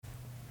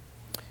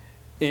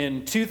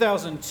In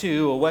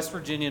 2002, a West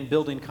Virginian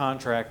building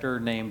contractor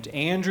named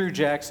Andrew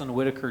Jackson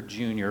Whitaker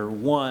Jr.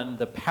 won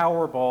the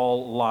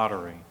Powerball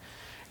lottery.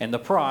 And the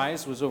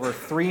prize was over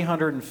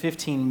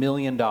 $315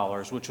 million,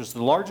 which was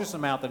the largest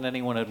amount that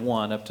anyone had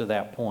won up to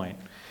that point.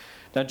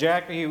 Now,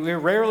 Jack, he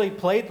rarely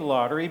played the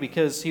lottery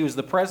because he was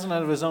the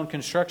president of his own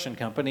construction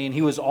company, and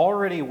he was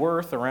already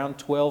worth around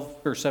 $12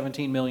 or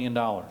 $17 million.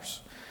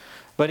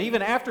 But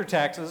even after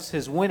taxes,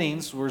 his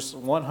winnings were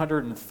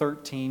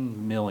 $113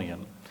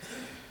 million.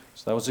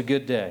 So that was a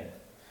good day.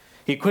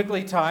 He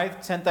quickly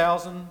tithed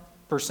 10,000%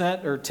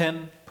 or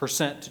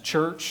 10% to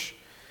church.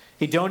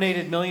 He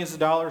donated millions of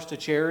dollars to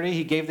charity.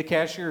 He gave the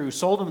cashier who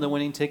sold him the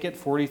winning ticket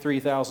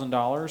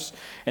 $43,000.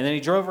 And then he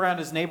drove around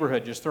his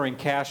neighborhood just throwing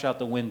cash out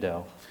the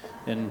window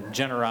in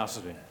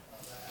generosity.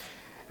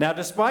 Now,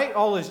 despite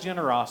all his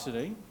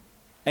generosity,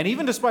 and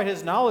even despite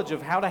his knowledge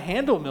of how to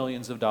handle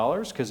millions of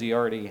dollars, because he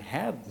already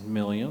had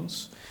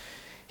millions,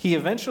 he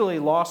eventually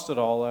lost it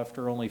all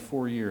after only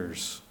 4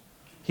 years.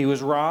 He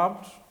was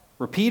robbed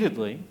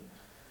repeatedly.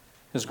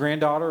 His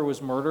granddaughter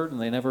was murdered,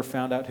 and they never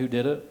found out who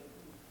did it.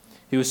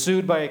 He was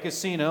sued by a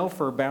casino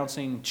for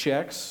bouncing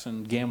checks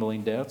and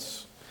gambling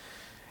debts.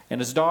 And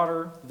his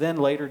daughter then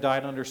later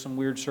died under some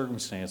weird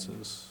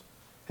circumstances.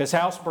 His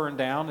house burned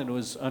down and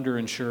was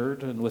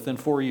underinsured, and within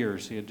 4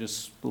 years he had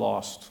just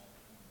lost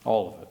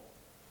all of it.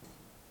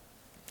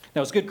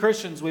 Now, as good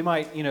Christians, we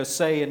might,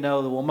 say and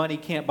know that, well, money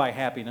can't buy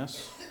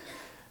happiness.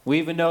 We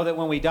even know that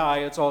when we die,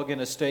 it's all going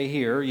to stay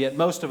here, yet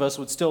most of us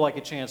would still like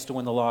a chance to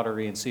win the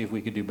lottery and see if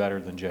we could do better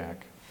than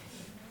Jack.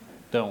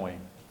 Don't we?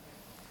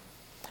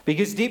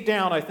 Because deep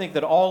down, I think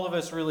that all of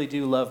us really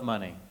do love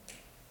money.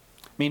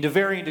 I mean, to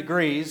varying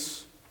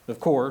degrees,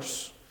 of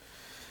course.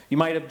 You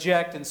might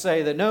object and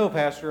say that, no,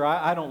 Pastor,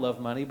 I don't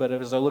love money, but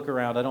as I look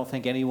around, I don't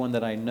think anyone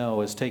that I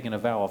know has taken a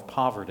vow of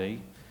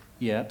poverty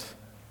yet.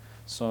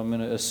 So I'm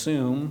going to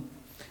assume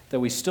that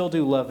we still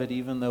do love it,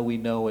 even though we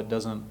know it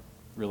doesn't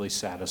really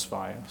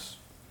satisfy us.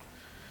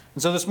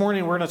 And so this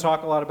morning we're going to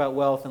talk a lot about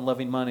wealth and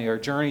loving money. Our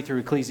journey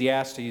through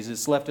Ecclesiastes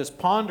has left us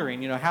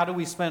pondering, how do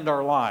we spend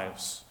our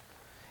lives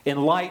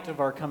in light of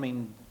our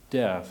coming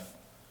death?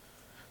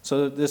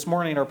 So this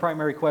morning our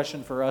primary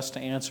question for us to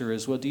answer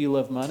is, well, do you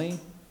love money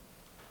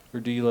or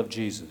do you love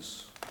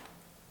Jesus?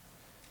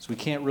 So we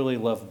can't really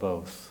love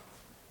both.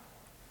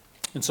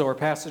 And so our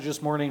passage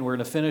this morning, we're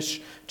going to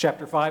finish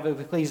chapter 5 of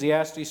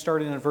Ecclesiastes,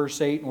 starting in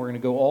verse 8, and we're going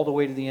to go all the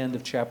way to the end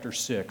of chapter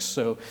 6.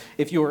 So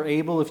if you are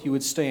able, if you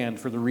would stand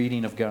for the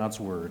reading of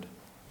God's word.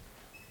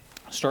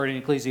 Starting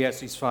in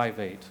Ecclesiastes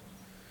 5:8.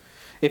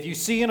 If you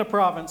see in a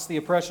province the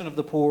oppression of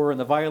the poor and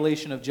the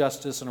violation of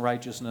justice and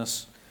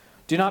righteousness,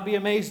 do not be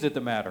amazed at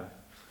the matter.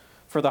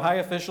 For the high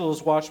official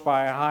is watched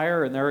by a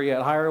higher, and there are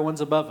yet higher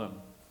ones above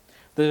him.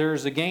 There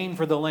is a gain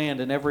for the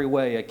land in every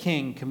way, a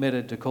king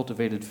committed to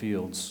cultivated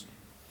fields.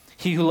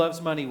 He who loves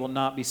money will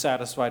not be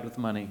satisfied with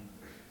money,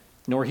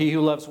 nor he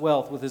who loves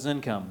wealth with his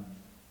income.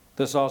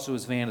 This also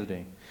is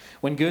vanity.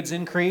 When goods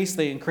increase,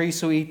 they increase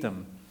who eat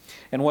them.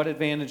 And what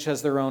advantage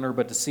has their owner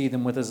but to see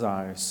them with his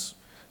eyes?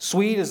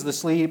 Sweet is the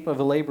sleep of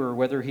a laborer,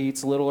 whether he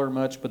eats little or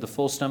much, but the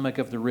full stomach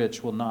of the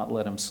rich will not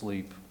let him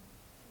sleep.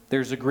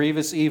 There's a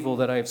grievous evil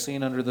that I have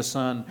seen under the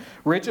sun.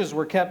 Riches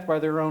were kept by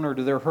their owner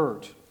to their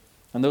hurt,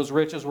 and those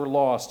riches were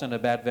lost in a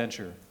bad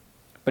venture.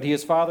 But he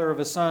is father of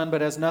a son, but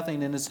has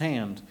nothing in his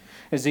hand.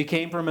 As he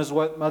came from his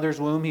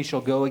mother's womb, he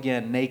shall go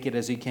again, naked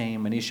as he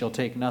came, and he shall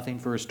take nothing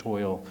for his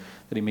toil,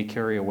 that he may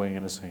carry away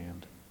in his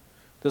hand.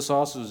 This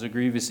also is a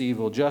grievous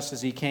evil. Just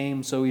as he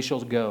came, so he shall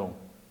go.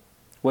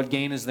 What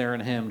gain is there in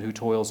him who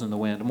toils in the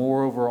wind?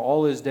 Moreover,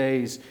 all his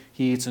days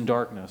he eats in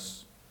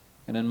darkness,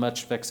 and in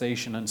much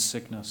vexation and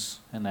sickness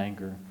and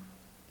anger.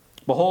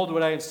 Behold,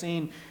 what I have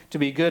seen to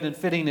be good and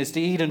fitting is to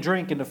eat and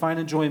drink and to find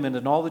enjoyment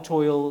in all the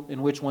toil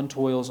in which one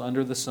toils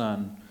under the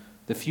sun,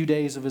 the few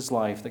days of his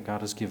life that God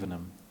has given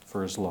him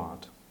for his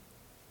lot.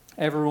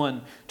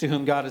 Everyone to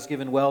whom God has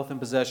given wealth and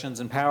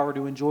possessions and power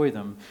to enjoy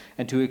them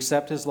and to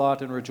accept his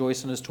lot and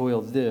rejoice in his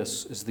toil,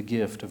 this is the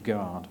gift of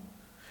God.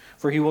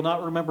 For he will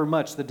not remember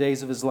much the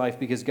days of his life,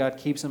 because God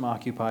keeps him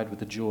occupied with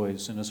the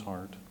joys in his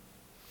heart.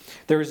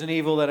 There is an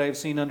evil that I have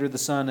seen under the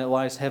sun that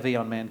lies heavy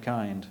on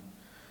mankind.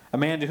 A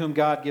man to whom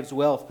God gives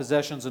wealth,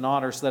 possessions, and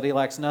honor, so that he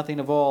lacks nothing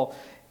of all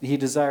he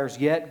desires,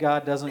 yet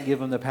God doesn't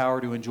give him the power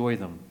to enjoy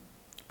them,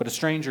 but a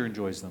stranger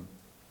enjoys them.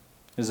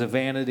 It is a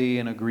vanity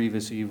and a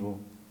grievous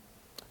evil.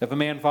 If a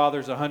man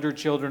fathers 100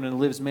 children and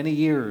lives many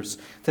years,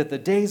 that the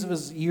days of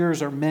his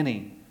years are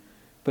many,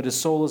 but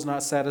his soul is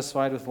not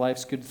satisfied with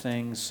life's good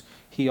things,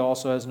 he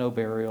also has no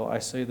burial. I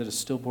say that a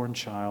stillborn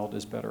child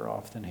is better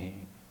off than he.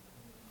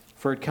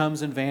 For it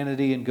comes in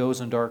vanity and goes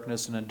in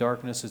darkness, and in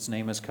darkness its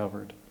name is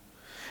covered.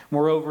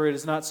 Moreover, it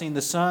has not seen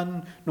the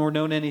sun, nor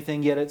known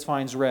anything, yet it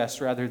finds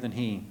rest rather than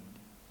he.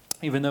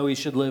 Even though he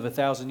should live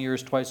 1,000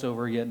 years twice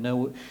over, yet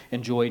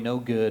enjoy no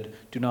good,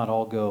 do not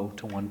all go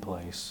to one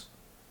place.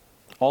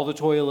 All the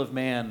toil of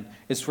man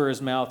is for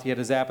his mouth, yet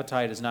his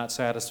appetite is not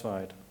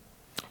satisfied.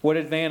 What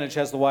advantage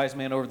has the wise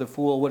man over the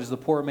fool? What is the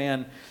poor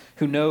man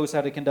who knows how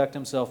to conduct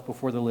himself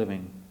before the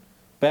living?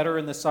 Better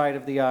in the sight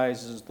of the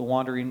eyes is the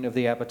wandering of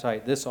the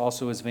appetite. This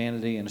also is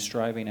vanity and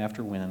striving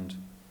after wind.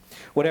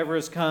 Whatever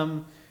has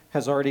come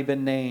has already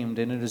been named,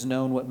 and it is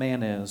known what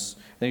man is.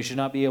 They should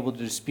not be able to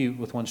dispute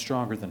with one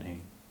stronger than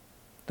he.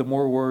 The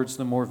more words,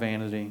 the more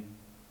vanity.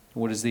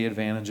 What is the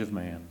advantage of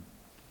man?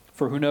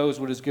 For who knows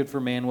what is good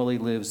for man while he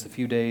lives the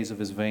few days of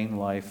his vain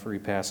life, for he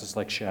passes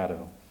like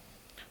shadow.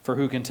 For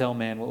who can tell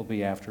man what will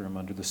be after him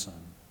under the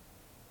sun?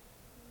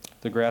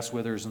 The grass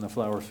withers and the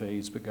flower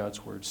fades, but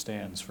God's word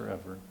stands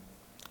forever.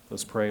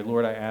 Let's pray.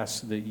 Lord, I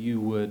ask that you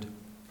would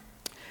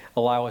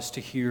allow us to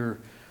hear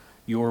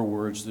your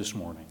words this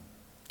morning.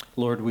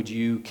 Lord, would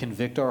you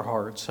convict our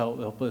hearts,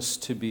 help us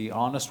to be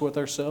honest with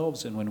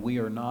ourselves, and when we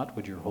are not,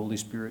 would your Holy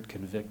Spirit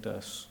convict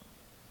us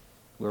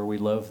where we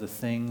love the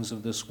things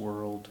of this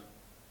world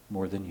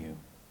more than you.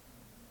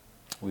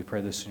 We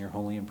pray this in your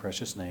holy and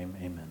precious name.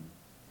 Amen.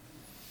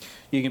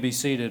 You can be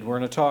seated. We're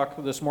going to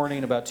talk this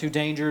morning about 2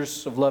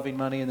 dangers of loving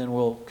money, and then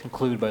we'll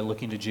conclude by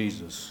looking to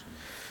Jesus.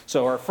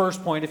 So our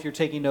first point, if you're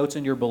taking notes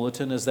in your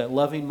bulletin, is that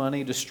loving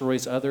money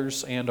destroys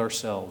others and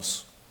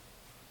ourselves.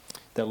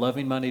 That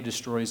loving money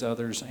destroys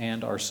others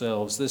and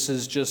ourselves. This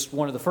is just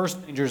one of the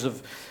first dangers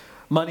of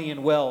money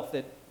and wealth.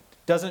 It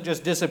doesn't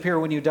just disappear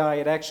when you die.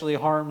 It actually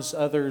harms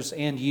others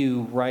and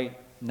you right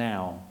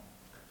now.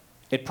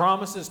 It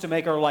promises to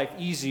make our life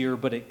easier,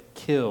 but it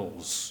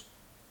kills.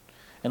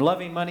 And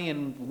loving money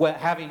and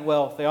having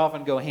wealth, they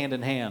often go hand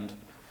in hand.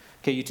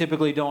 Okay, you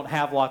typically don't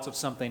have lots of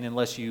something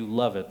unless you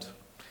love it.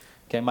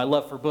 Okay, my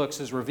love for books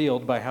is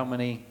revealed by how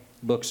many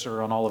books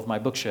are on all of my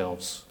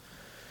bookshelves.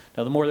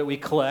 Now, the more that we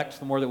collect,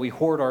 the more that we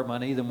hoard our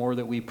money, the more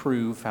that we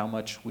prove how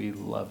much we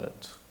love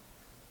it,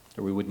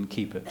 or we wouldn't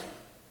keep it.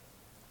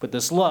 But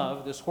this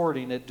love, this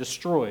hoarding, it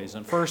destroys.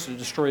 And first, it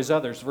destroys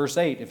others. Verse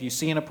 8, if you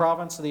see in a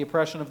province the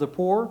oppression of the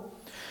poor,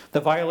 the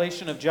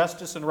violation of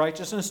justice and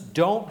righteousness,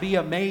 don't be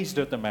amazed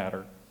at the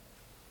matter.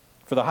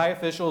 For the high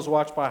official is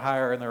watched by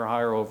higher, and they're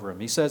higher over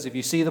him. He says, if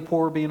you see the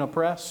poor being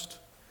oppressed,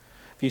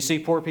 if you see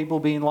poor people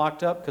being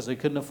locked up because they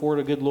couldn't afford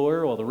a good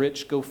lawyer while the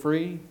rich go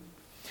free,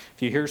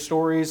 if you hear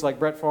stories like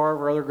Brett Favre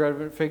or other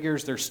government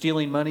figures, they're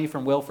stealing money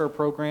from welfare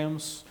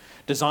programs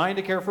designed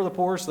to care for the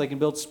poor so they can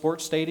build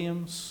sports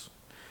stadiums.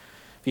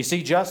 If you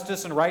see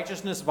justice and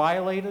righteousness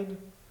violated,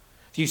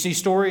 if you see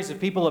stories of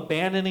people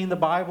abandoning the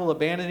Bible,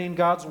 abandoning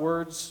God's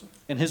words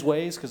and his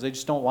ways because they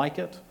just don't like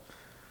it,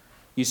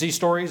 you see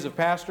stories of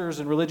pastors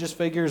and religious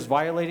figures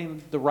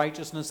violating the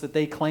righteousness that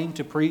they claim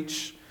to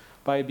preach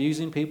by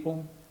abusing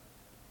people.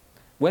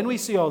 When we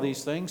see all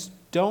these things,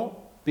 don't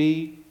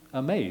be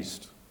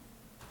amazed.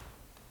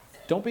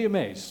 Don't be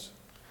amazed.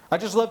 I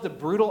just love the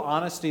brutal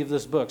honesty of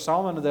this book.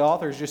 Solomon, the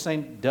author, is just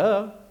saying,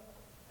 duh.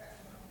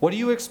 What do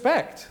you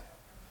expect?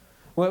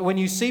 When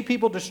you see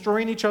people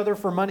destroying each other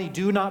for money,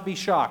 do not be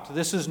shocked.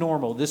 This is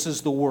normal. This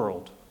is the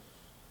world.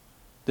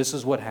 This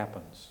is what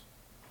happens.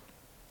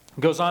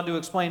 It goes on to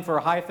explain, for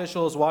a high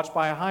official is watched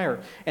by a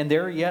higher, and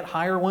there are yet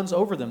higher ones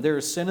over them. There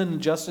is sin and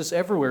injustice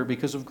everywhere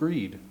because of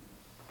greed.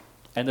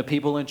 And the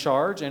people in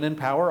charge and in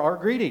power are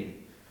greedy.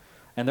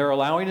 And they're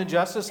allowing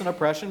injustice and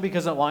oppression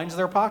because it lines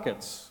their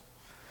pockets.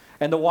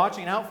 And the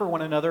watching out for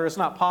one another is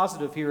not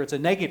positive here, it's a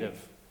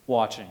negative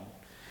watching.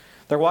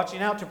 They're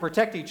watching out to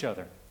protect each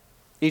other.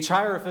 Each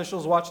higher official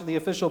is watching the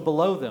official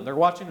below them. They're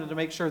watching them to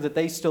make sure that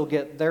they still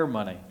get their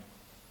money.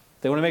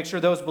 They want to make sure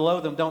those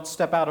below them don't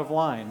step out of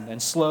line and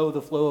slow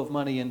the flow of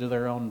money into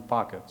their own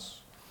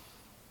pockets.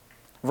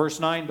 Verse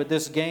 9, but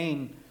this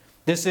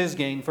is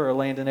gain for a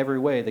land in every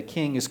way. The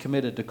king is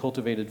committed to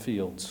cultivated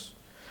fields.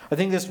 I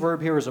think this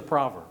verb here is a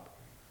proverb.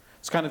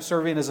 It's kind of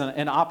serving as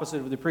an opposite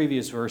of the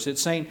previous verse.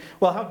 It's saying,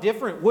 well, how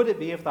different would it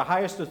be if the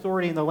highest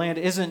authority in the land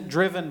isn't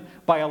driven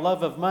by a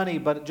love of money,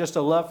 but just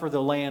a love for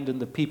the land and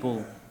the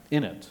people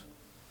in it?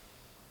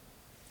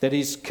 That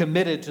he's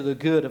committed to the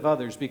good of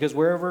others, because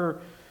wherever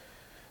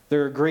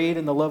their greed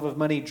and the love of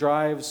money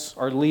drives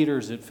our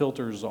leaders, it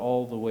filters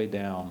all the way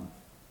down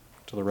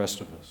to the rest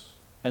of us.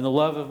 And the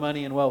love of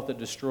money and wealth that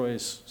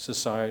destroys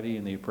society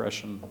and the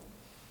oppression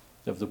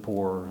of the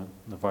poor and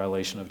the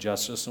violation of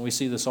justice. And we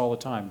see this all the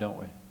time, don't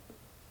we?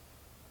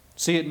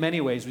 See it in many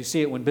ways. We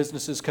see it when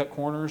businesses cut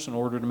corners in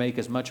order to make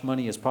as much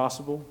money as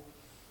possible.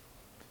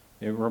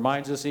 It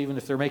reminds us, even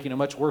if they're making a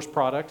much worse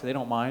product, they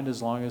don't mind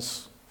as long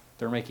as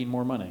they're making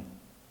more money.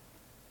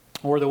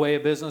 Or the way a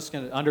business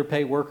can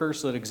underpay workers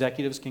so that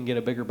executives can get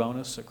a bigger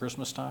bonus at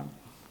Christmas time.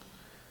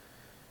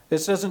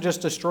 This doesn't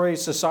just destroy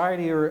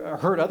society or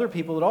hurt other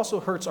people, it also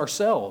hurts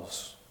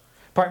ourselves.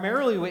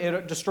 Primarily,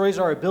 it destroys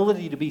our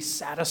ability to be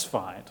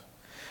satisfied.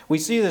 We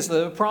see this,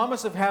 the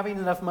promise of having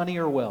enough money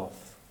or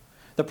wealth.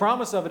 The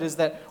promise of it is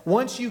that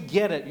once you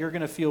get it, you're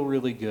going to feel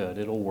really good.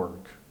 It'll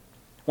work.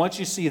 Once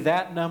you see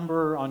that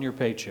number on your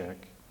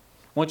paycheck,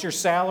 once your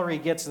salary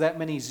gets that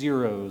many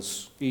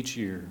zeros each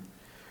year,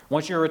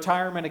 once your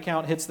retirement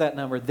account hits that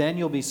number, then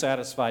you'll be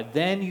satisfied.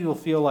 Then you'll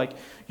feel like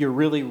you're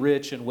really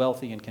rich and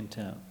wealthy and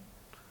content.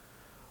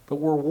 But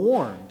we're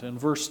warned in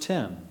verse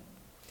 10,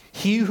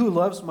 he who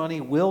loves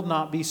money will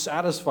not be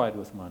satisfied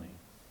with money,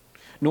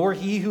 nor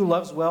he who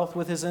loves wealth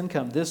with his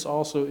income. This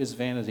also is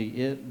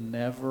vanity. It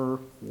never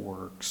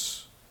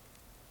works.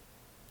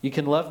 You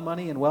can love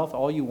money and wealth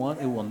all you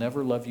want. It will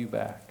never love you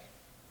back.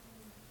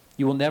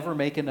 You will never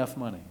make enough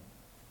money.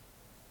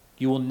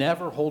 You will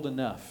never hold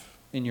enough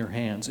in your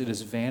hands. It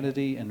is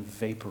vanity and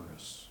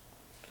vaporous.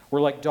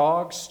 We're like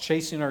dogs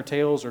chasing our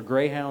tails or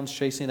greyhounds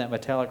chasing that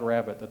metallic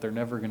rabbit that they're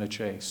never going to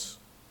chase.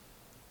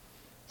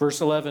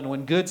 Verse 11,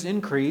 when goods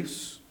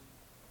increase,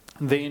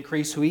 they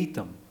increase who eat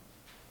them.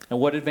 And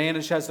what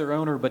advantage has their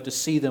owner but to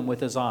see them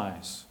with his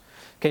eyes?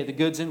 Okay, the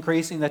goods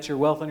increasing, that's your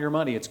wealth and your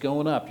money. It's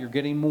going up. You're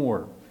getting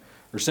more.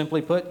 Or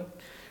simply put,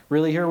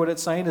 really here what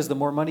it's saying is the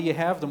more money you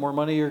have, the more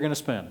money you're going to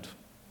spend.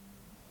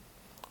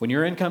 When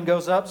your income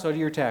goes up, so do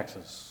your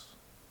taxes.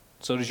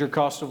 So does your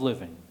cost of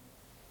living.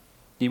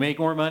 You make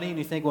more money and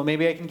you think, well,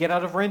 maybe I can get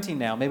out of renting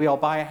now. Maybe I'll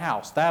buy a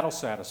house. That'll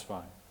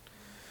satisfy.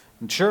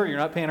 And sure, you're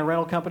not paying a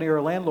rental company or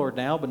a landlord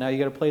now, but now you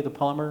got to pay the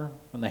plumber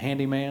and the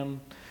handyman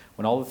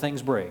when all the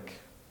things break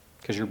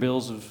because your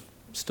bills have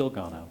still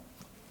gone up.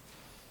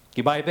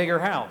 You buy a bigger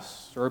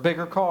house or a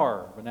bigger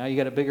car, but now you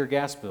got a bigger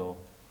gas bill,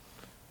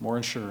 more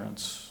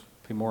insurance,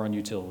 pay more on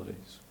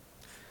utilities.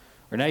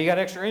 Or now you got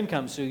extra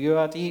income, so you go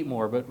out to eat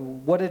more. But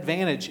what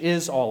advantage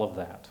is all of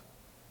that?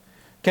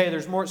 Okay,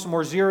 there's some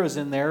more zeros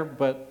in there,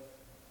 but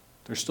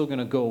they're still going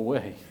to go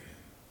away.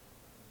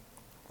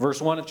 Verse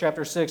 1 of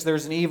chapter 6,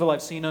 there's an evil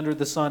I've seen under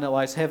the sun that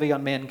lies heavy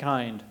on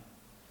mankind.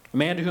 A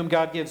man to whom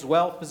God gives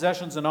wealth,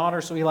 possessions, and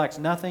honor, so he lacks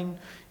nothing,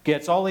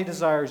 gets all he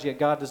desires, yet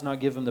God does not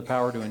give him the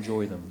power to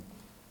enjoy them.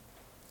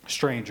 A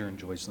stranger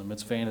enjoys them.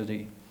 It's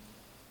vanity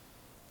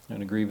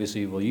and a grievous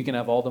evil. You can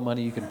have all the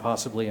money you can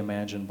possibly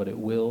imagine, but it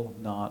will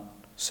not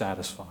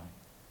satisfy.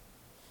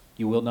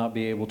 You will not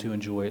be able to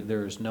enjoy it.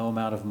 There is no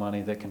amount of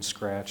money that can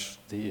scratch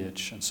the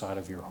itch inside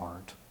of your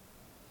heart.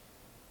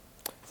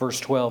 Verse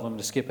 12, I'm going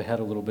to skip ahead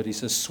a little bit. He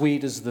says,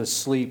 sweet is the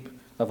sleep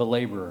of a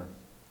laborer,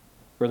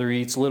 whether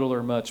he eats little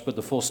or much, but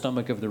the full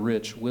stomach of the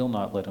rich will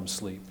not let him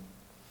sleep.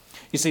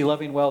 You see,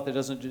 loving wealth,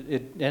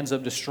 it ends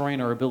up destroying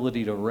our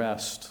ability to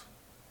rest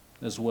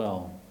as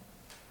well.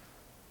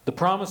 The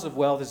promise of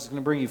wealth is going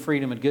to bring you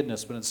freedom and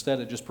goodness, but instead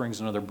it just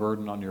brings another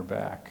burden on your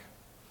back.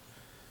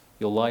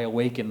 You'll lie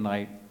awake at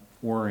night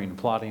worrying,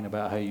 plotting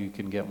about how you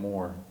can get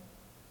more.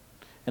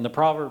 And the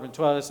proverb in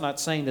 12, it's not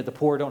saying that the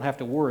poor don't have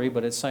to worry,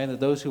 but it's saying that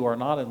those who are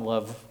not in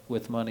love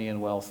with money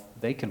and wealth,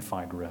 they can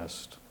find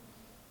rest.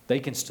 They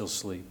can still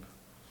sleep.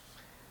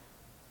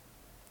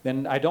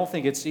 And I don't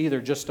think it's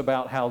either just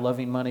about how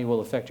loving money will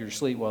affect your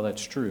sleep. Well,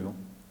 that's true.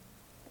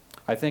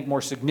 I think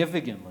more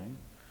significantly,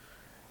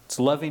 it's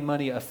loving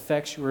money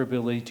affects your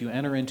ability to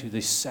enter into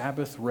the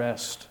Sabbath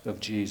rest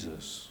of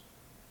Jesus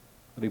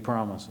that he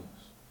promises.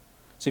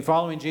 See,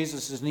 following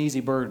Jesus is an easy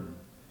burden,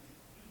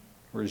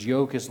 where his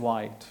yoke is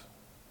light.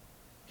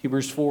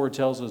 Hebrews 4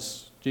 tells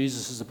us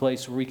Jesus is the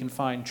place where we can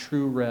find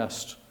true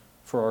rest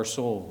for our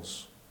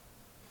souls.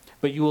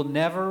 But you will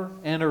never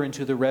enter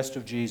into the rest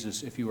of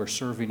Jesus if you are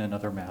serving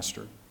another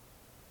master.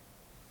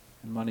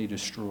 And money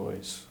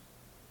destroys.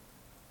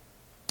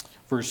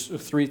 Verse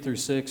 3 through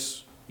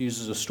 6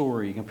 uses a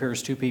story. He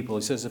compares two people.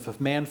 He says, if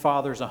a man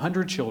fathers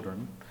 100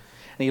 children,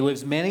 and he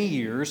lives many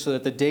years, so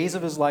that the days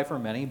of his life are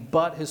many,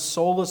 but his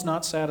soul is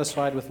not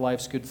satisfied with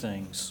life's good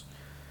things,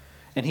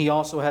 and he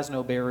also has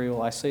no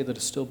burial, I say that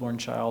a stillborn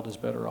child is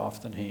better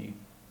off than he.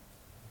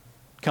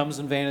 Comes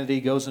in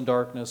vanity, goes in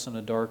darkness, and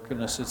in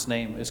darkness its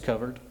name is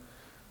covered.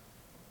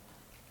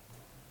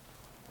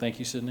 Thank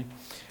you, Sydney.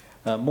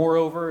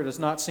 Moreover, it has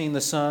not seen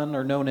the sun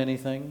or known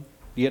anything,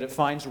 yet it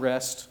finds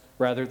rest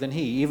rather than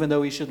he. Even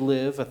though he should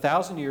live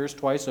 1,000 years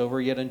twice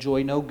over, yet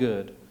enjoy no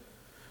good.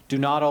 Do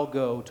not all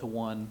go to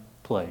one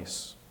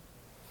place.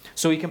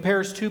 So he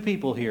compares two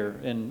people here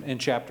in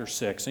chapter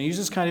 6, and he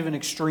uses kind of an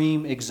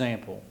extreme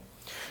example.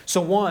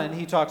 So one,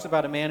 he talks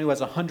about a man who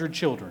has 100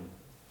 children.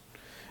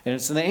 And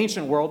it's in the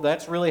ancient world,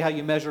 that's really how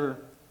you measure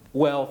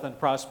wealth and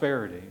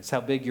prosperity. It's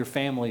how big your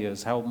family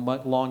is, how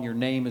long your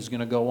name is going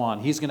to go on.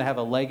 He's going to have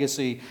a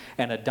legacy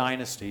and a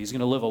dynasty. He's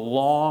going to live a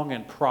long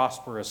and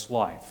prosperous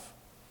life.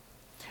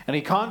 And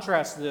he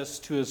contrasts this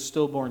to his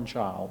stillborn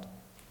child.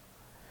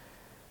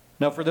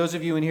 Now, for those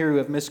of you in here who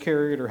have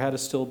miscarried or had a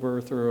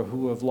stillbirth or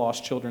who have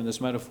lost children, this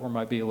metaphor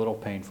might be a little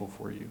painful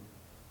for you.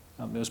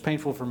 It was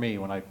painful for me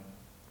when I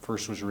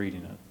first was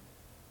reading it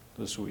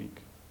this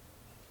week.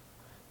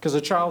 Because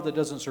a child that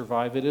doesn't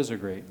survive, it is a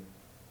great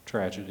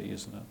tragedy,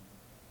 isn't it?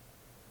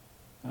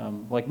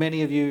 Like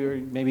many of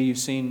you, maybe you've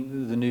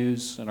seen the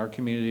news in our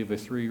community of a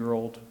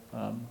 3-year-old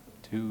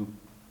who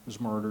was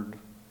murdered.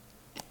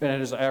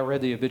 And as I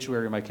read the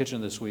obituary in my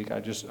kitchen this week,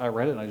 I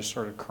read it and I just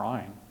started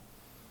crying.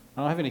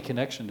 I don't have any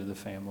connection to the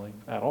family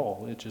at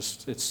all.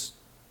 It's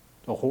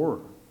a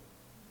horror.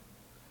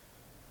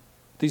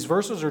 These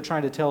verses are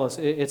trying to tell us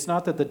it's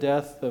not that the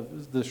death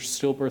of the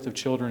stillbirth of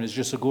children is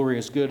just a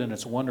glorious good and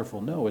it's wonderful.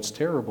 No, it's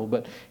terrible.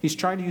 But he's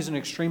trying to use an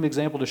extreme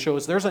example to show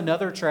us there's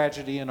another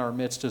tragedy in our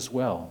midst as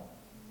well.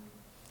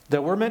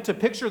 That we're meant to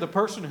picture the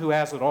person who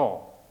has it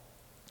all.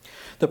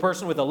 The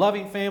person with a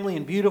loving family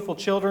and beautiful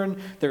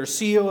children, they're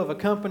CEO of a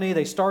company,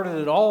 they started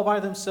it all by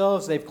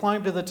themselves, they've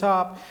climbed to the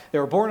top, they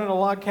were born in a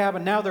log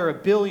cabin, now they're a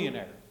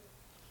billionaire.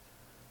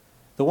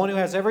 The one who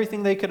has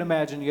everything they could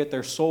imagine, yet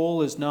their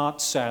soul is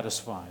not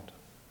satisfied.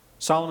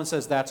 Solomon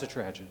says that's a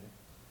tragedy.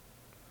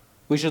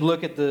 We should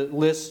look at the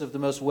list of the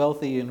most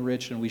wealthy and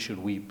rich, and we should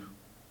weep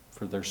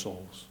for their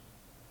souls.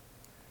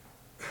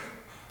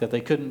 That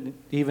they couldn't,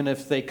 even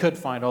if they could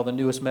find all the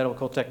newest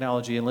medical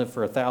technology and live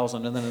for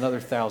 1,000 and then another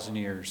 1,000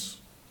 years,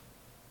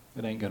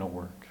 it ain't going to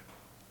work.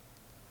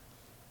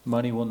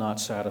 Money will not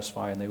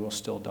satisfy and they will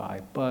still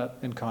die. But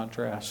in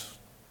contrast,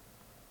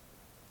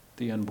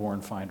 the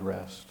unborn find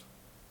rest.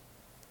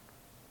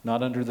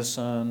 Not under the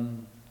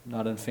sun,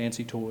 not in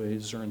fancy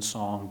toys or in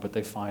song, but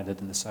they find it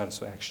in the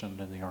satisfaction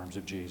in the arms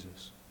of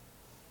Jesus.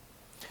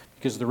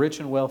 Because the rich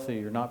and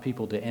wealthy are not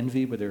people to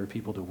envy, but they are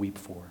people to weep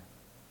for.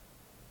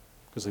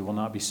 Because they will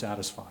not be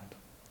satisfied.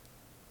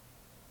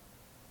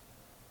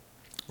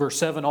 Verse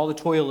 7, all the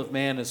toil of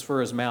man is for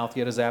his mouth,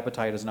 yet his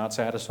appetite is not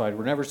satisfied.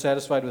 We're never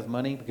satisfied with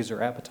money because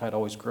our appetite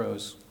always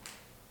grows.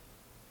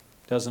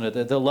 Doesn't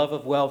it? The love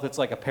of wealth, it's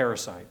like a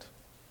parasite.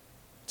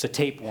 It's a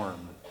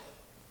tapeworm.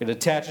 It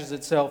attaches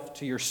itself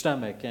to your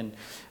stomach, and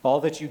all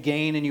that you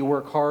gain and you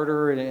work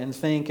harder and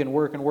think and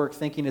work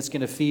thinking it's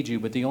going to feed you,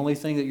 but the only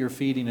thing that you're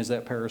feeding is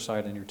that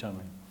parasite in your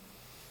tummy.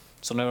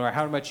 So no matter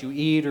how much you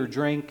eat or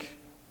drink,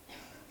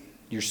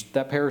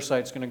 that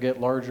parasite's going to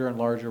get larger and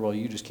larger while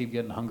you just keep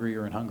getting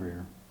hungrier and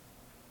hungrier,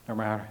 no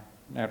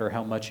matter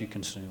how much you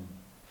consume.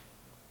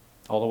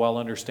 All the while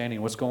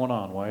understanding what's going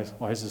on.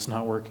 Why is this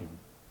not working?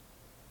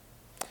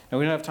 Now,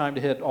 we don't have time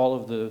to hit all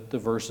of the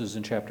verses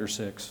in chapter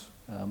 6.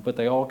 But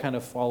they all kind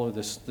of follow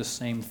this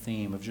same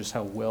theme of just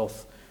how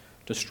wealth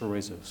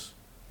destroys us.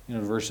 You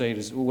know, verse 8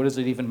 is, what does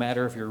it even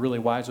matter if you're really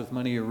wise with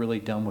money or really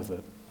dumb with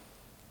it?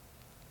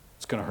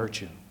 It's going to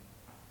hurt you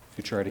if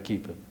you try to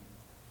keep it.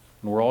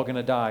 And we're all going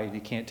to die if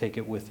you can't take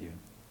it with you.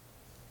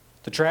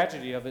 The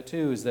tragedy of it,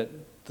 too, is that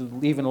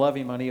even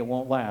loving money, it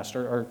won't last.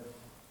 Our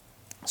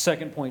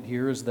second point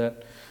here is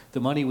that the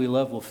money we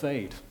love will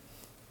fade.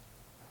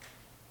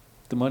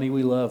 The money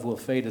we love will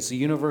fade. It's a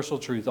universal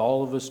truth.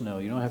 All of us know.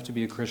 You don't have to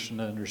be a Christian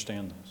to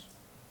understand this.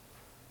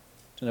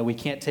 To know we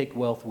can't take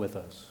wealth with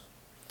us.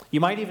 You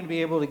might even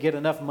be able to get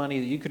enough money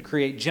that you could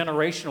create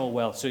generational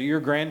wealth so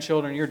your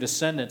grandchildren, your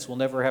descendants will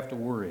never have to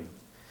worry.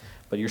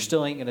 But you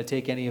still ain't going to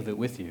take any of it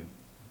with you.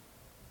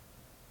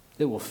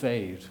 It will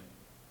fade.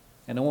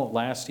 And it won't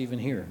last even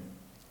here.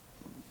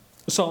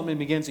 Solomon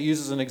begins to use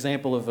as an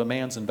example of a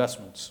man's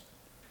investments.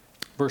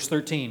 Verse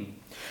 13,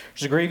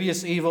 there's a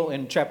grievous evil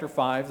in chapter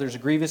 5. There's a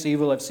grievous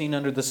evil I've seen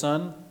under the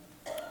sun.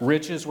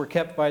 Riches were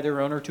kept by their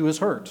owner to his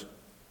hurt.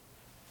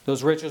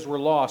 Those riches were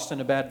lost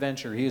in a bad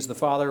venture. He is the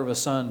father of a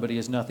son, but he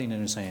has nothing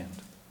in his hand.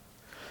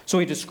 So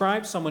he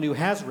describes someone who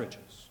has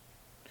riches.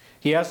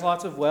 He has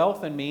lots of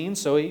wealth and means,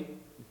 so he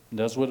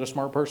does what a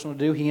smart person would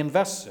do. He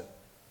invests it.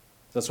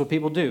 That's what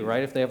people do,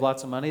 right? If they have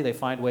lots of money, they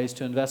find ways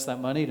to invest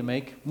that money to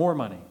make more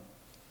money.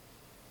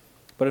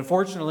 But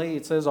unfortunately,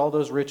 it says all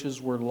those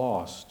riches were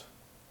lost.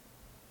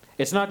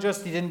 It's not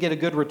just he didn't get a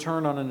good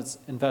return on his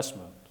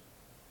investment.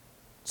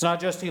 It's not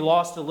just he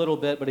lost a little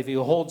bit, but if he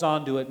holds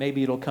on to it,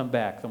 maybe it'll come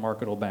back. The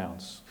market will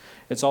bounce.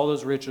 It's all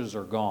those riches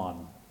are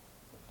gone.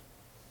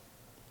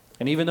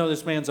 And even though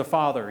this man's a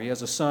father, he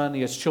has a son,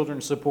 he has children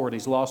to support,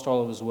 he's lost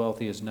all of his wealth,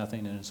 he has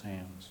nothing in his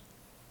hands.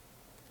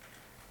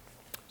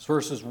 This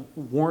verse is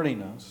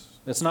warning us.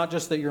 It's not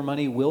just that your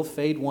money will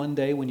fade one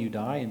day when you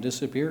die and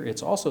disappear.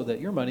 It's also that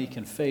your money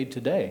can fade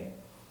today,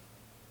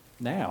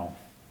 now.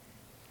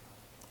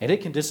 And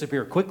it can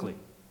disappear quickly.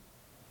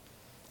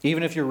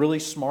 Even if you're really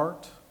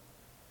smart,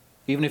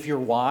 even if you're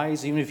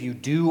wise, even if you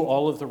do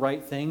all of the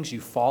right things, you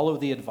follow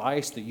the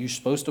advice that you're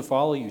supposed to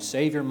follow, you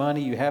save your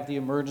money, you have the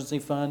emergency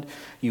fund,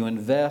 you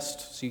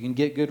invest so you can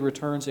get good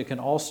returns, it can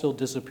all still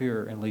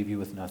disappear and leave you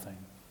with nothing.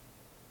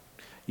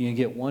 You can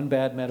get one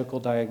bad medical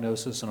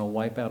diagnosis and it'll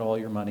wipe out all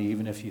your money,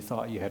 even if you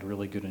thought you had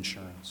really good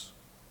insurance.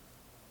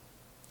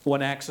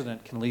 One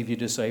accident can leave you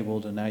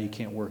disabled and now you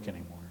can't work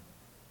anymore.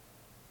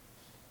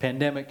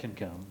 Pandemic can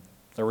come.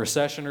 A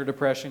recession or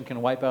depression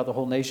can wipe out the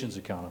whole nation's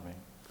economy.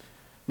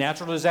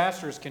 Natural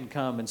disasters can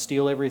come and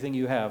steal everything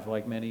you have,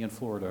 like many in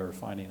Florida are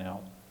finding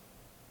out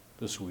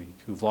this week,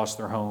 who've lost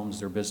their homes,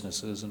 their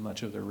businesses, and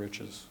much of their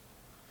riches.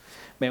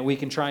 Man, we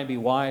can try and be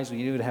wise. We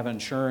need to have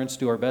insurance,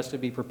 do our best to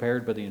be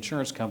prepared, but the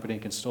insurance company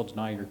can still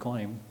deny your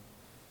claim.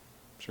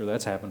 I'm sure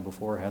that's happened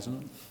before,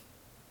 hasn't it?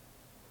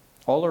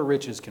 All our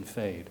riches can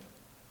fade.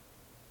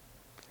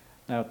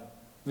 Now,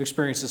 we've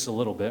experienced this a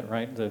little bit,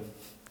 right?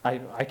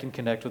 I can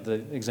connect with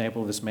the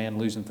example of this man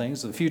losing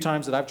things. The few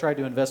times that I've tried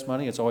to invest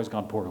money, it's always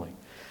gone poorly.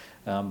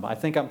 I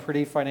think I'm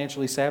pretty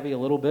financially savvy a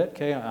little bit,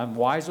 okay? I'm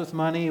wise with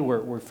money.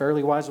 We're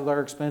fairly wise with our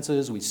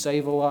expenses. We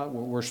save a lot.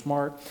 We're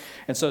smart.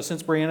 And so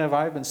since Brianna and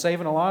I have been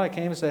saving a lot, I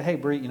came and said, hey,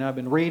 Bri, I've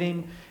been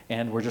reading,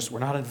 and we're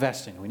not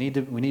investing. We need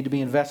to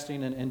be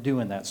investing and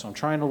doing that. So I'm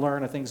trying to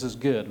learn. I think this is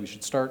good. We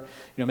should start,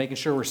 making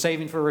sure we're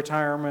saving for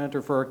retirement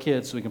or for our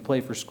kids so we can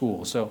play for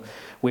school. So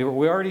we're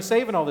already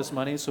saving all this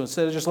money, so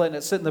instead of just letting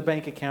it sit in the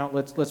bank account,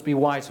 let's be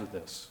wise with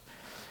this.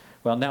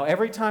 Well, now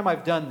every time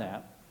I've done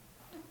that,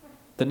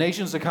 the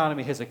nation's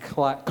economy has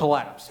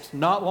collapsed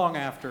not long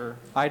after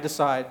I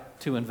decide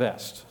to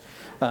invest.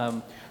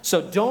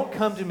 So don't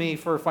come to me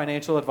for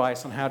financial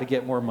advice on how to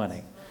get more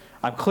money.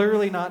 I'm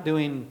clearly not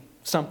doing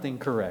something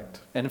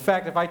correct. And in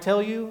fact, if I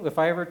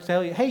ever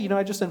tell you, hey,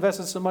 I just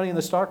invested some money in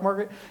the stock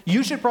market,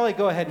 you should probably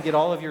go ahead and get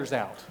all of yours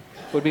out.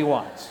 Would be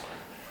wise.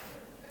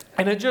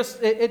 And it just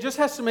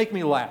has to make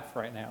me laugh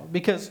right now,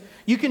 because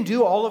you can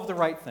do all of the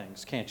right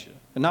things, can't you?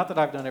 And not that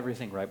I've done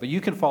everything right, but you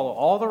can follow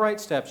all the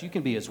right steps. You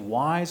can be as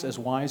wise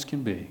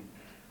can be,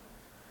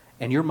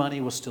 and your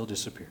money will still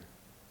disappear.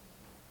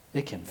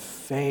 It can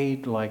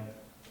fade like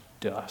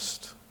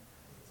dust.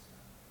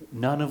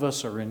 None of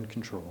us are in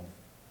control.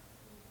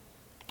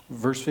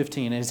 Verse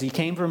 15, as he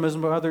came from his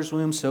mother's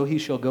womb, so he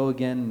shall go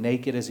again,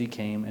 naked as he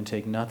came, and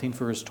take nothing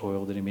for his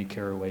toil that he may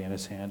carry away in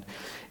his hand.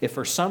 If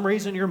for some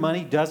reason your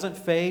money doesn't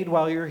fade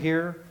while you're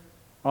here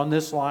on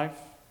this life,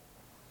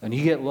 and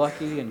you get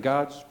lucky and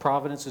God's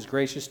providence is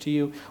gracious to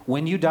you,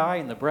 when you die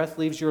and the breath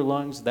leaves your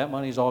lungs, that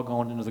money's all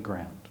going into the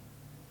ground.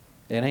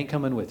 It ain't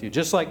coming with you.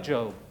 Just like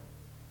Job.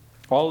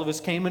 All of us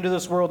came into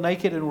this world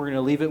naked, and we're going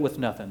to leave it with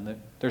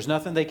nothing. There's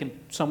nothing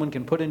someone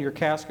can put in your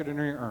casket or in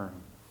your urn.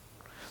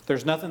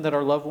 There's nothing that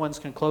our loved ones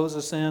can close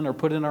us in or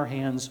put in our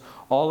hands.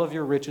 All of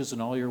your riches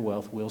and all your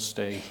wealth will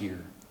stay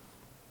here.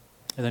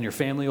 And then your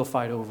family will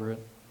fight over it.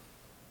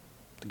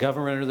 The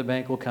government or the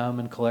bank will come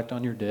and collect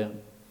on your debt.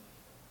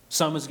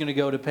 Some is going to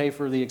go to pay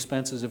for the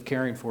expenses of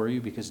caring for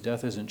you, because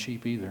death isn't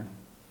cheap either.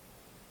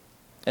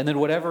 And then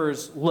whatever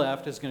is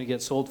left is going to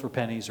get sold for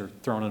pennies or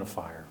thrown in a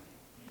fire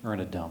or in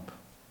a dump.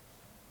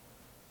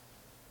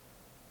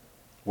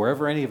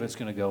 Wherever any of it's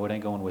going to go, it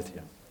ain't going with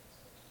you.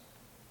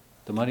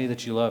 The money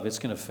that you love, it's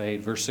going to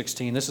fade. Verse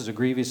 16, this is a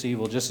grievous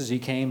evil. Just as he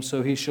came,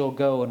 so he shall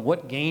go. And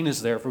what gain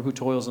is there for who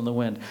toils in the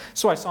wind?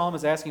 So I saw him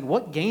as asking,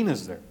 what gain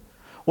is there?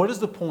 What is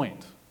the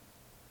point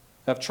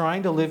of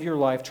trying to live your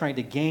life, trying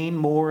to gain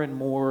more and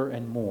more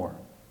and more?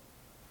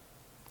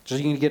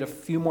 Just you can get a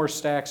few more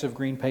stacks of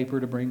green paper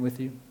to bring with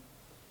you?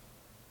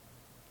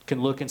 You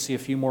can look and see a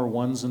few more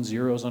ones and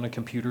zeros on a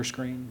computer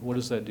screen. What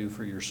does that do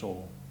for your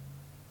soul?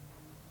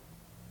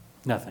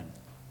 Nothing.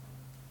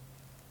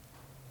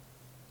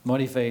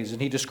 Money fades,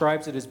 and he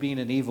describes it as being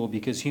an evil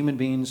because human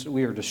beings,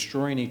 we are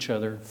destroying each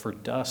other for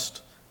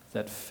dust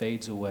that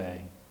fades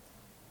away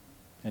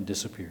and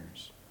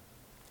disappears.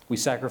 We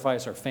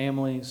sacrifice our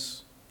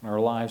families and our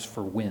lives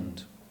for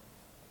wind.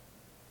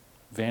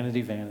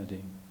 Vanity,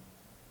 vanity.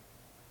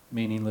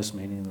 Meaningless,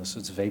 meaningless.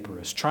 It's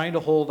vaporous. Trying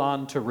to hold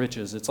on to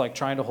riches, it's like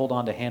trying to hold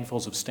on to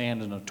handfuls of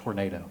sand in a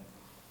tornado.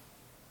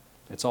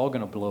 It's all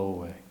going to blow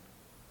away.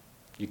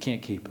 You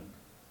can't keep it.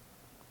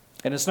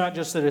 And it's not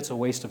just that it's a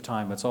waste of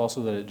time, it's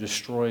also that it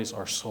destroys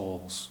our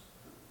souls.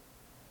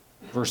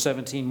 Verse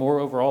 17,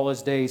 moreover, all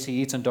his days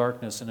he eats in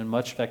darkness and in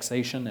much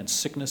vexation and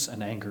sickness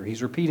and anger.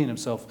 He's repeating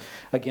himself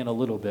again a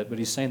little bit, but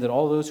he's saying that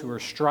all those who are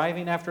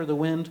striving after the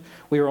wind,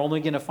 we are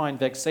only going to find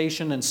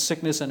vexation and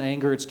sickness and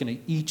anger. It's going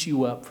to eat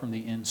you up from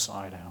the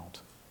inside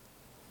out.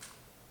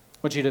 I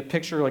want you to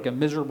picture like a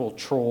miserable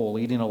troll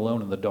eating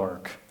alone in the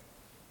dark,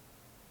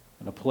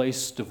 in a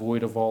place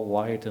devoid of all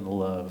light and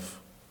love.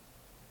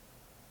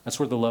 That's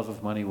where the love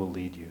of money will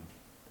lead you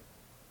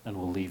and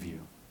will leave you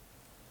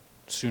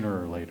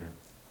sooner or later.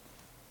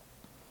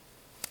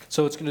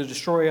 So it's going to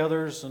destroy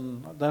others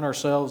and then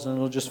ourselves, and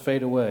it'll just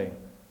fade away.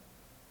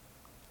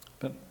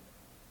 But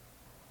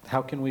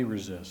how can we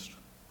resist?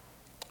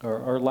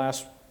 Our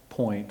last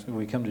point when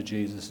we come to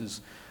Jesus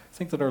is, I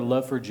think that our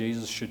love for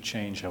Jesus should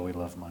change how we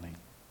love money.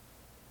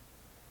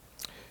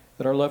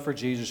 That our love for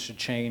Jesus should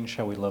change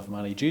how we love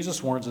money.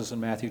 Jesus warns us in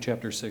Matthew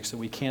chapter 6 that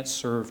we can't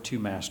serve two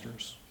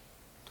masters.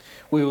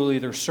 We will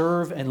either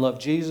serve and love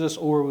Jesus,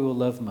 or we will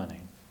love money.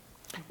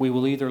 We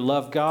will either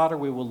love God or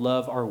we will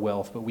love our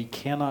wealth, but we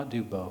cannot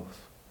do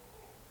both.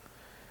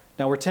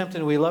 Now we're tempted,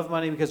 and we love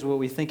money because of what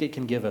we think it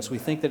can give us. We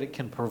think that it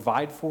can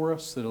provide for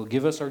us, that it'll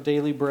give us our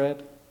daily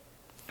bread.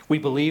 We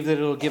believe that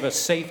it'll give us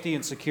safety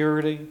and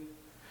security.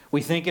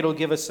 We think it'll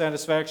give us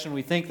satisfaction.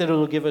 We think that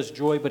it'll give us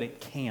joy, but it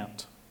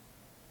can't.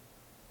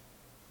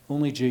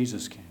 Only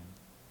Jesus can.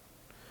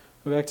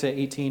 Go back to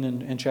 18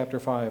 in chapter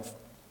 5.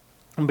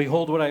 And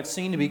behold, what I have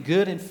seen to be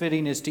good and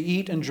fitting is to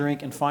eat and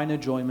drink and find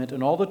enjoyment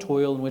in all the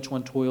toil in which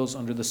one toils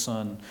under the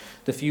sun,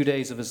 the few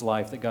days of his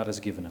life that God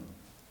has given him.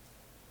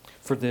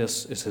 For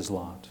this is his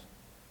lot.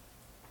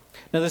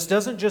 Now, this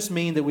doesn't just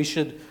mean that we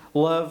should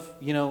love,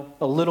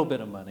 a little bit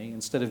of money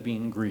instead of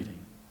being greedy.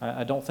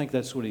 I don't think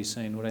that's what he's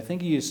saying. What I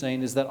think he is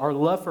saying is that our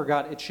love for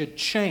God, it should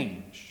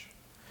change.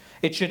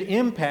 It should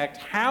impact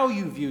how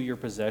you view your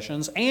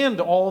possessions and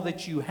all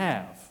that you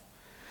have.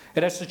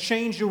 It has to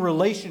change your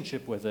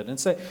relationship with it. And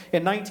say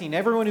in 19,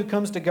 everyone who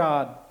comes to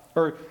God,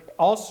 or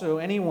also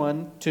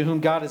anyone to whom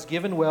God has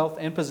given wealth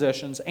and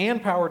possessions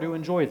and power to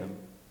enjoy them,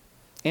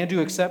 and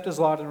to accept his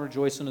lot and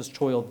rejoice in his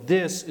toil,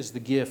 this is the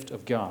gift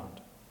of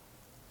God.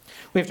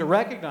 We have to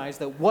recognize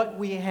that what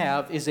we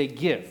have is a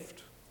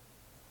gift.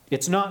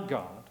 It's not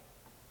God.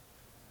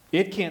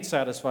 It can't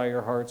satisfy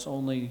your hearts,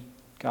 only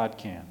God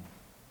can.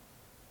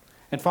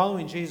 And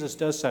following Jesus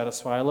does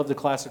satisfy. I love the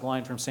classic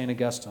line from St.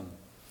 Augustine.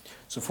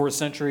 It's a 4th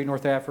century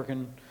North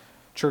African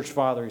church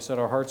father. He said,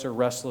 our hearts are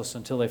restless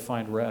until they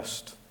find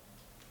rest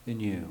in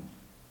you.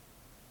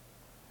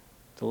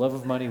 The love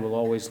of money will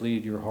always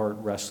lead your heart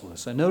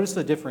restless. And notice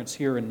the difference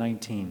here in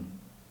 19.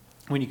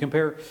 When you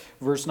compare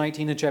verse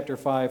 19 in chapter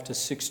 5 to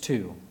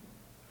 6:2.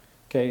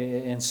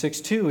 Okay, in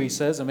 6:2 he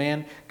says, a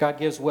man, God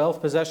gives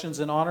wealth, possessions,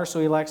 and honor,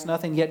 so he lacks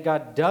nothing, yet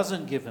God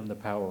doesn't give him the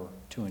power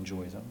to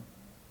enjoy them.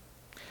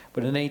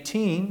 But in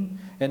 19,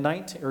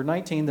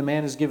 the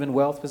man is given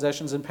wealth,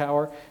 possessions, and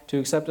power to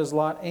accept his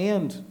lot,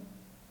 and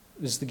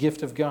is the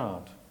gift of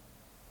God.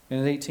 And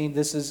in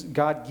 18,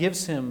 God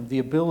gives him the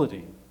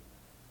ability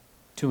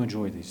to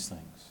enjoy these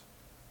things.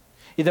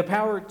 The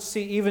power,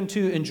 even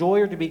to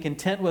enjoy or to be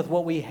content with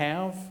what we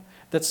have,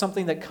 that's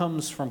something that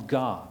comes from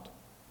God.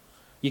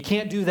 You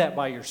can't do that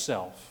by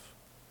yourself.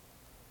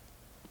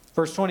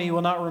 Verse 20, he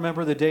will not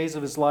remember the days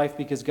of his life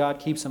because God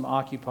keeps him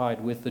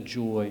occupied with the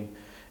joy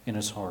in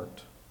his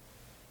heart.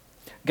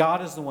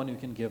 God is the one who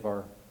can give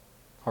our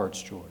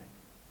hearts joy.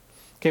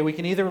 Okay, we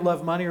can either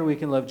love money or we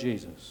can love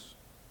Jesus.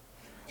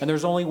 And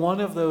there's only one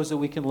of those that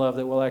we can love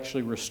that will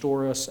actually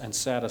restore us and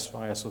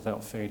satisfy us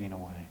without fading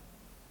away.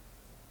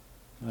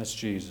 And that's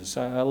Jesus.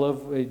 I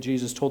love what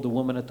Jesus told the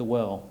woman at the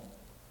well.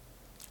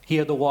 He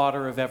had the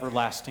water of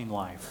everlasting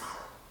life.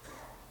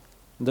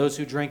 And those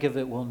who drink of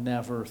it will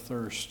never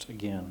thirst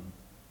again.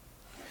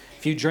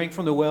 If you drink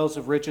from the wells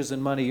of riches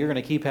and money, you're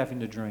going to keep having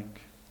to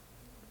drink.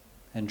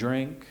 And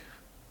drink,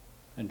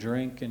 and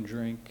drink, and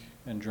drink,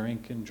 and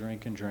drink, and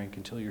drink, and drink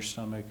until your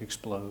stomach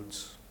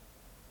explodes.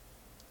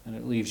 And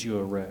it leaves you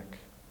a wreck.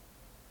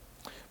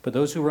 But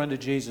those who run to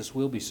Jesus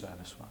will be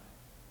satisfied.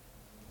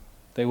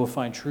 They will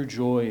find true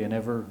joy and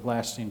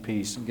everlasting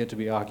peace and get to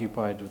be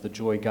occupied with the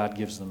joy God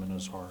gives them in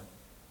his heart.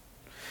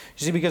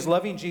 You see, because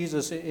loving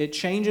Jesus, it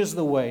changes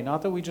the way,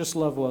 not that we just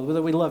love well, but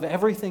that we love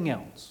everything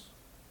else.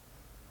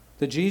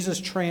 That Jesus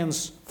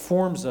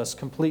transforms us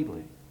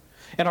completely.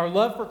 And our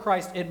love for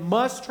Christ, it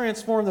must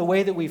transform the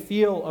way that we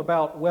feel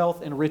about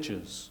wealth and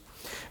riches.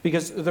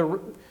 Because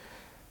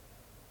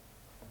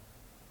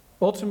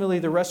ultimately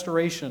the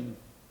restoration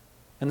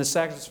and the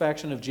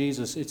satisfaction of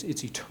Jesus,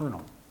 it's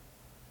eternal.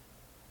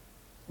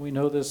 We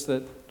know this,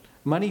 that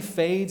money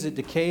fades, it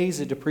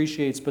decays, it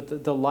depreciates,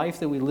 but the life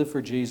that we live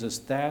for Jesus,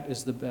 that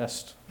is the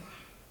best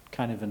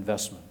kind of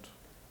investment.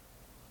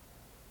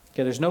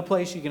 Okay, there's no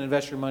place you can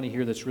invest your money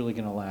here that's really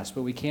going to last,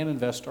 but we can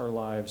invest our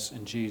lives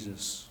in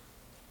Jesus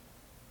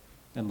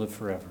and live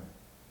forever.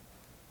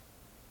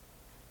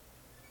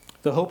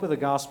 The hope of the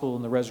gospel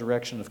and the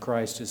resurrection of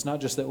Christ is not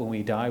just that when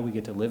we die we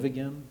get to live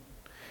again.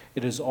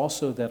 It is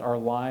also that our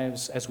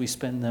lives, as we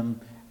spend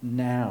them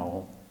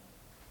now,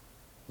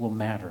 will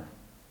matter.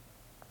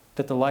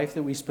 That the life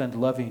that we spend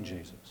loving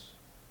Jesus,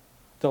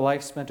 the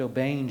life spent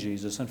obeying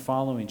Jesus and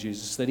following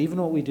Jesus, that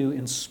even what we do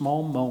in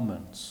small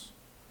moments,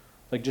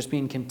 like just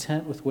being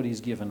content with what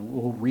he's given,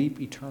 will reap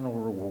eternal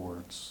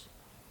rewards.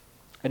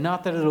 And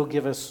not that it'll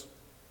give us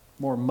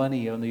more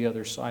money on the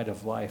other side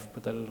of life,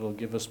 but that it'll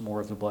give us more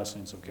of the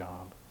blessings of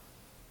God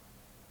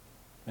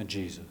and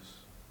Jesus.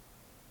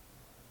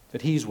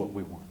 That he's what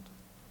we want.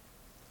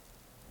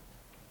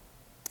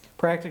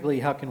 Practically,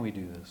 how can we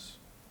do this?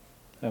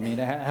 I mean,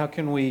 how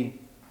can we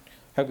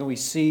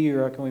see,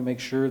 or how can we make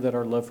sure that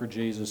our love for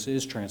Jesus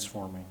is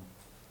transforming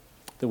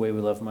the way we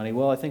love money?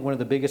 Well, I think one of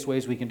the biggest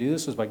ways we can do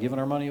this is by giving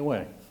our money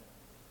away.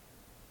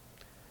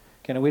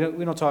 Okay, now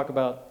we don't talk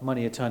about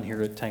money a ton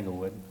here at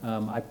Tanglewood.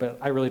 But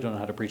I really don't know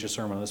how to preach a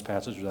sermon on this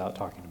passage without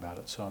talking about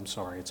it, so I'm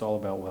sorry. It's all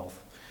about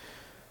wealth.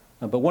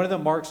 But one of the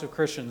marks of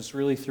Christians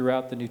really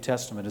throughout the New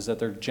Testament is that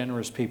they're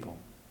generous people.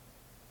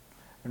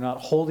 They're not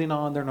holding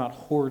on, they're not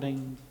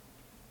hoarding,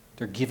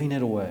 they're giving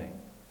it away.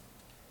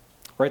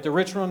 Right, the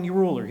rich young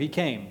ruler, he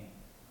came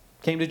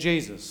to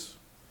Jesus.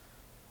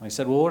 And he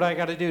said, well, what do I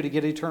got to do to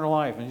get eternal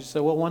life? And he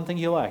said, well, one thing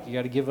you lack, you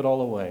got to give it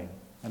all away.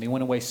 And he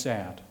went away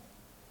sad.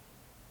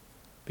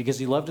 Because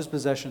he loved his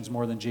possessions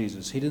more than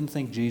Jesus. He didn't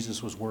think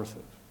Jesus was worth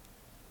it.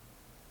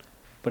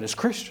 But as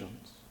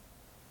Christians,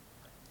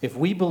 if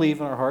we believe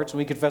in our hearts and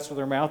we confess with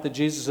our mouth that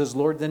Jesus is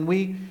Lord, then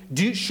we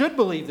should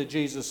believe that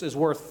Jesus is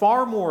worth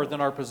far more than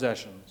our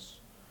possessions.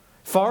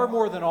 Far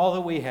more than all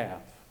that we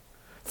have.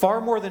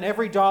 Far more than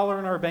every dollar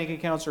in our bank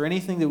accounts or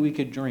anything that we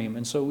could dream.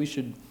 And so we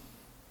should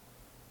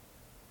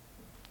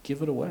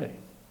give it away.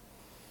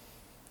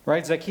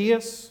 Right?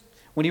 Zacchaeus,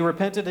 when he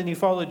repented and he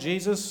followed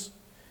Jesus,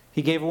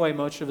 he gave away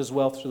much of his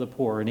wealth to the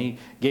poor. And he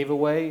gave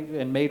away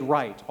and made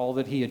right all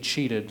that he had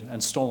cheated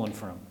and stolen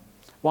from.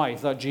 Why? He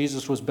thought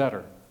Jesus was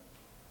better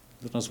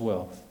than his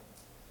wealth.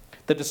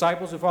 The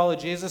disciples who followed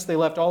Jesus, they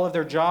left all of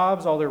their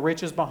jobs, all their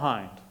riches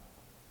behind.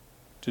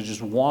 to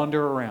just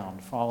wander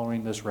around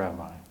following this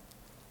rabbi.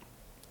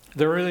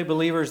 The early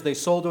believers, they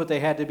sold what they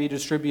had to be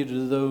distributed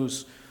to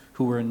those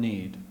who were in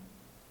need.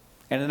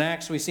 And in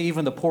Acts, we see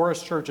even the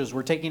poorest churches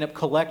were taking up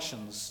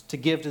collections to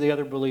give to the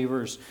other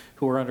believers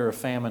who were under a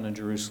famine in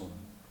Jerusalem.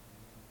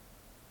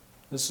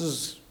 This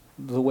is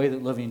the way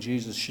that loving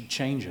Jesus should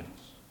change us.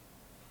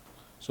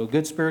 So a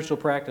good spiritual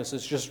practice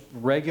is just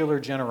regular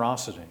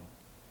generosity.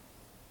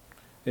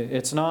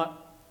 It's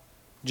not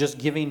just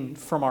giving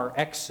from our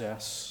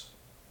excess,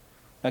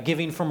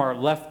 giving from our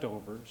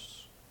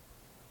leftovers,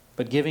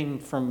 but giving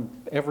from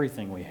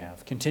everything we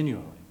have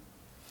continually.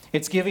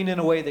 It's giving in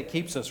a way that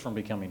keeps us from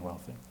becoming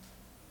wealthy.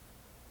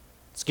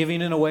 It's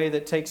giving in a way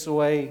that takes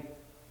away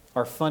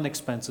our fun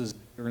expenses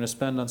we're going to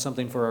spend on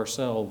something for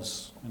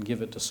ourselves and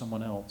give it to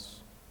someone else.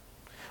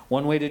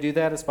 One way to do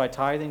that is by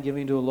tithing,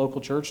 giving to a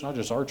local church, not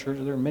just our church.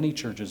 There are many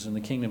churches in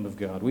the kingdom of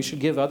God. We should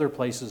give other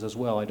places as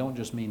well. I don't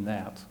just mean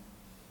that.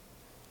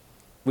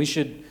 We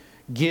should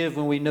give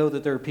when we know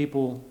that there are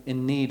people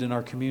in need in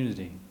our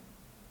community.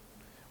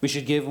 We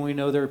should give when we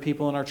know there are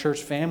people in our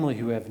church family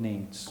who have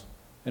needs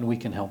and we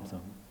can help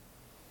them.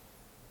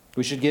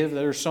 We should give.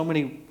 There's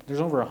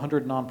over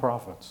 100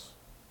 nonprofits.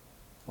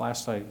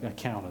 Last I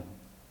counted,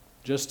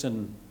 just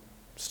in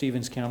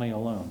Stevens County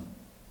alone.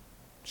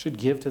 Should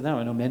give to them.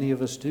 I know many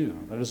of us do.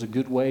 That is a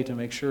good way to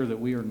make sure that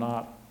we are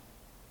not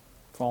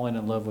falling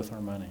in love with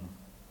our money.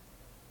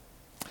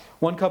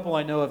 One couple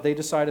I know of, they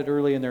decided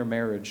early in their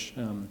marriage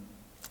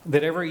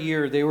that every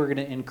year they were going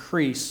to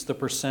increase the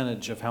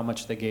percentage of how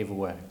much they gave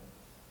away.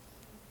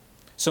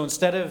 So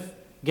instead of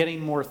getting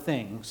more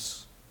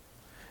things,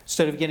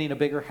 instead of getting a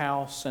bigger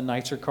house and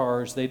nicer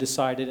cars, they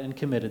decided and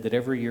committed that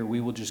every year we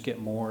will just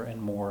get more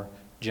and more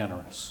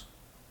generous.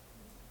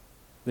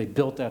 They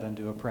built that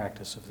into a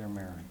practice of their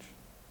marriage.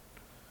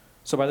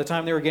 So by the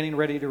time they were getting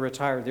ready to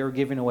retire, they were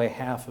giving away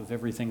half of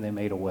everything they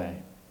made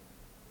away.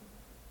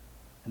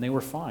 And they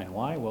were fine.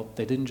 Why? Well,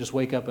 they didn't just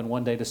wake up and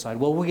one day decide,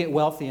 well, we'll get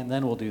wealthy and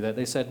then we'll do that.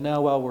 They said,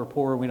 no, well, we're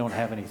poor, we don't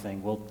have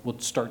anything. We'll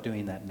start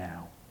doing that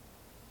now.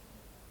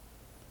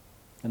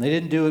 And they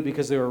didn't do it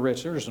because they were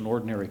rich. They were just an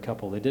ordinary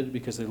couple. They did it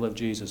because they loved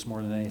Jesus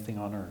more than anything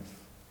on earth.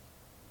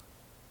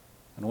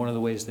 And one of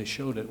the ways they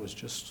showed it was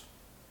just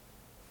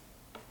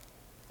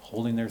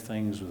holding their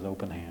things with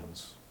open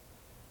hands,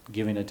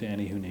 giving it to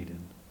any who needed.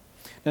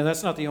 Now,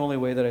 that's not the only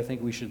way that I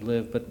think we should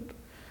live, but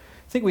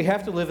I think we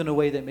have to live in a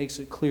way that makes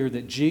it clear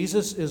that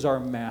Jesus is our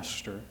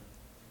master,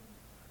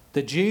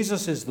 that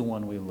Jesus is the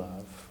one we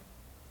love,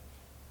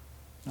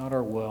 not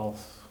our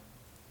wealth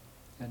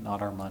and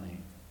not our money.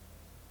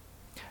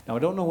 Now, I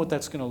don't know what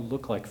that's going to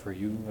look like for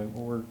you.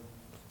 We're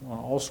on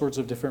all sorts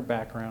of different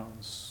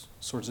backgrounds,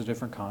 sorts of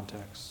different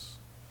contexts.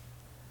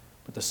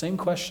 But the same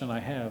question I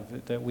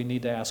have that we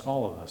need to ask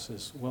all of us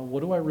is, well,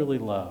 what do I really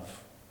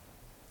love?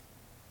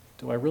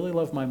 Do I really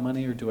love my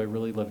money or do I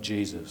really love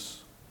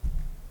Jesus?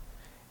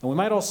 And we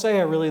might all say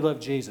I really love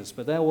Jesus,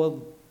 but that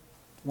will,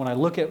 when I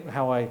look at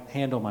how I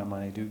handle my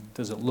money,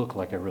 does it look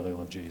like I really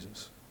love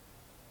Jesus?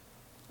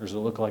 Or does it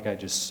look like I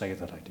just say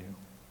that I do?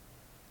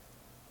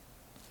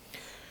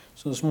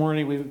 So this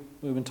morning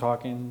we've been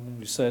talking,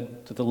 we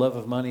said that the love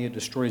of money, it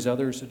destroys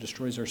others, it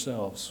destroys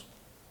ourselves.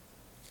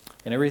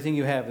 And everything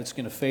you have, it's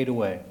going to fade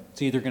away.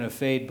 It's either going to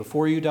fade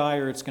before you die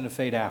or it's going to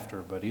fade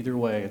after, but either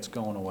way, it's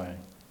going away.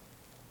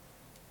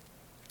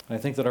 And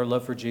I think that our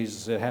love for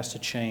Jesus, it has to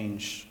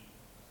change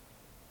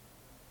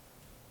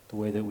the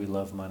way that we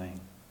love money.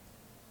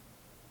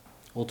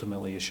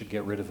 Ultimately, you should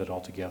get rid of it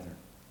altogether.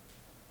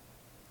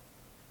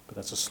 But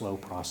that's a slow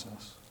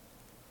process.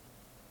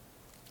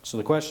 So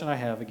the question I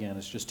have, again,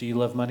 is just, do you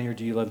love money or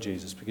do you love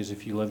Jesus? Because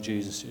if you love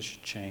Jesus, it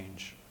should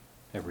change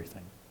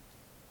everything.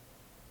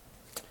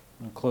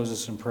 I'll close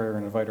this in prayer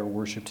and invite our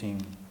worship team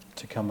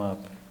to come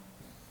up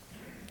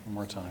one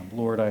more time.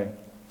 Lord, I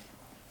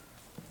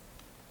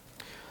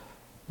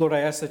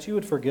ask that you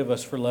would forgive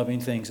us for loving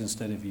things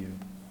instead of you.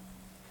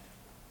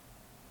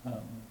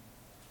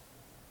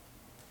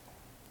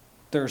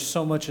 There's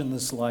so much in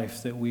this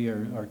life that we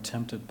are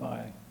tempted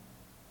by.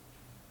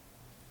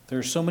 There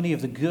are so many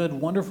of the good,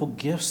 wonderful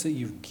gifts that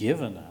you've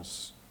given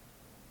us.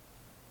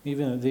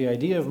 Even the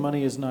idea of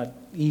money is not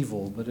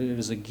evil, but it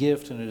is a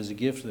gift, and it is a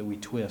gift that we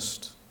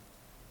twist.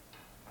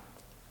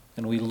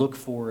 And we look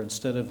for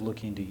instead of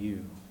looking to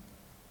you.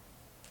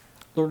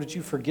 Lord, would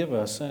you forgive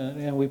us?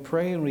 And we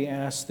pray and we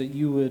ask that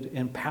you would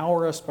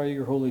empower us by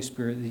your Holy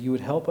Spirit, that you would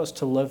help us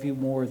to love you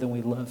more than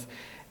we love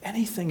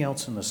anything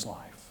else in this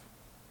life.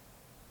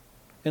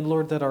 And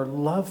Lord, that our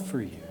love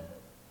for you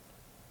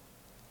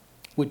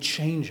would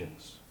change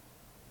us.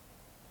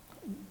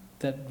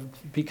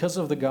 That because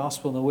of the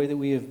gospel and the way that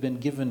we have been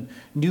given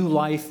new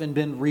life and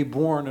been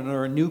reborn and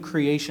are a new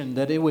creation,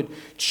 that it would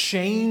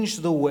change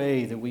the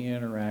way that we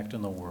interact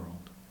in the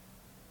world.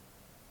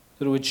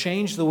 That it would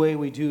change the way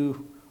we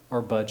do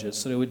our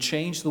budgets, that it would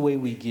change the way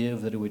we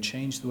give, that it would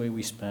change the way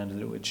we spend,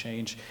 that it would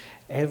change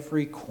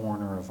every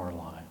corner of our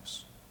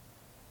lives.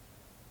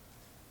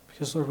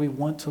 Because, Lord, we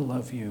want to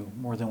love you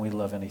more than we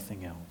love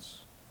anything else.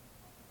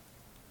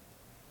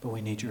 But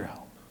we need your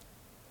help.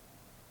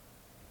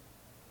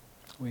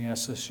 We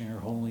ask this in your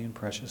holy and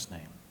precious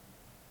name.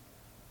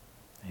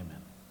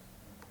 Amen.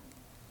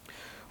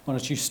 Why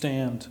don't you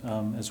stand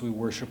as we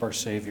worship our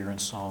Savior in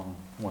song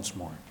once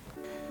more.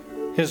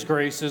 His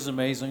grace is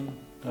amazing.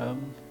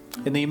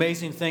 And the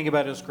amazing thing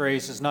about His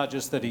grace is not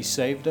just that He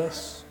saved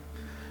us,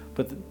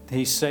 but that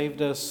He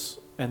saved us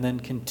and then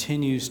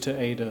continues to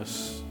aid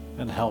us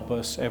and help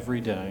us every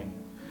day.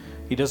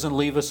 He doesn't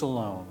leave us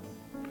alone.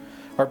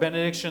 Our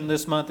benediction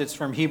this month is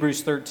from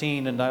Hebrews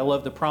 13, and I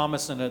love the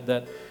promise in it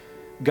that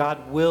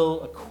God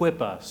will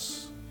equip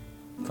us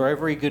for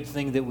every good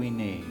thing that we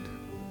need.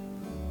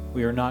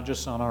 We are not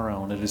just on our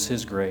own. It is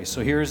His grace.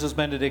 So here is His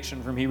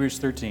benediction from Hebrews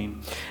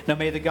 13. Now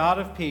may the God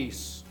of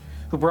peace,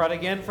 who brought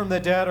again from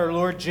the dead our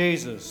Lord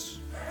Jesus,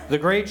 the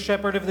great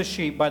shepherd of the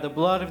sheep, by the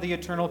blood of the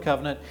eternal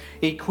covenant,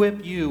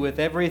 equip you with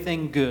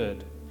everything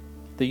good,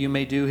 that you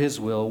may do His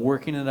will,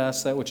 working in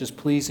us that which is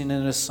pleasing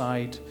in His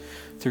sight,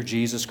 through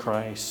Jesus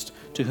Christ,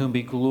 to whom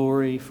be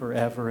glory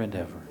forever and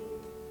ever.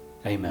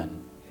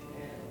 Amen.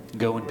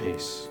 Go in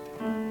peace.